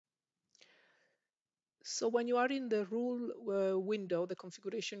So when you are in the rule window, the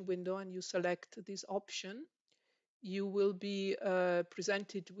configuration window, and you select this option, you will be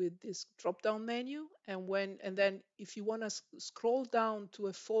presented with this drop-down menu. And then if you want to scroll down to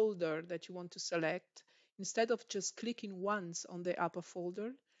a folder that you want to select, instead of just clicking once on the upper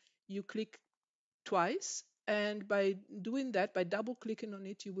folder, you click twice. And by doing that, by double clicking on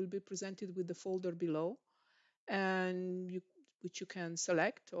it, you will be presented with the folder below, and which you can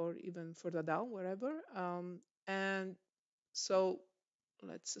select or even further down, wherever. And so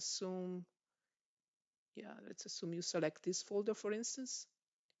let's assume, yeah, let's assume you select this folder, for instance,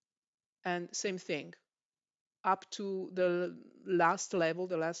 and same thing, up to the last level,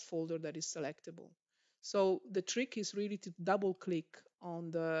 the last folder that is selectable. So the trick is really to double click on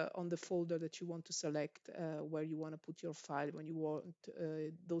the folder that you want to select, where you want to put your file when you want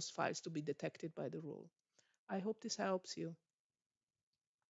those files to be detected by the rule. I hope this helps you.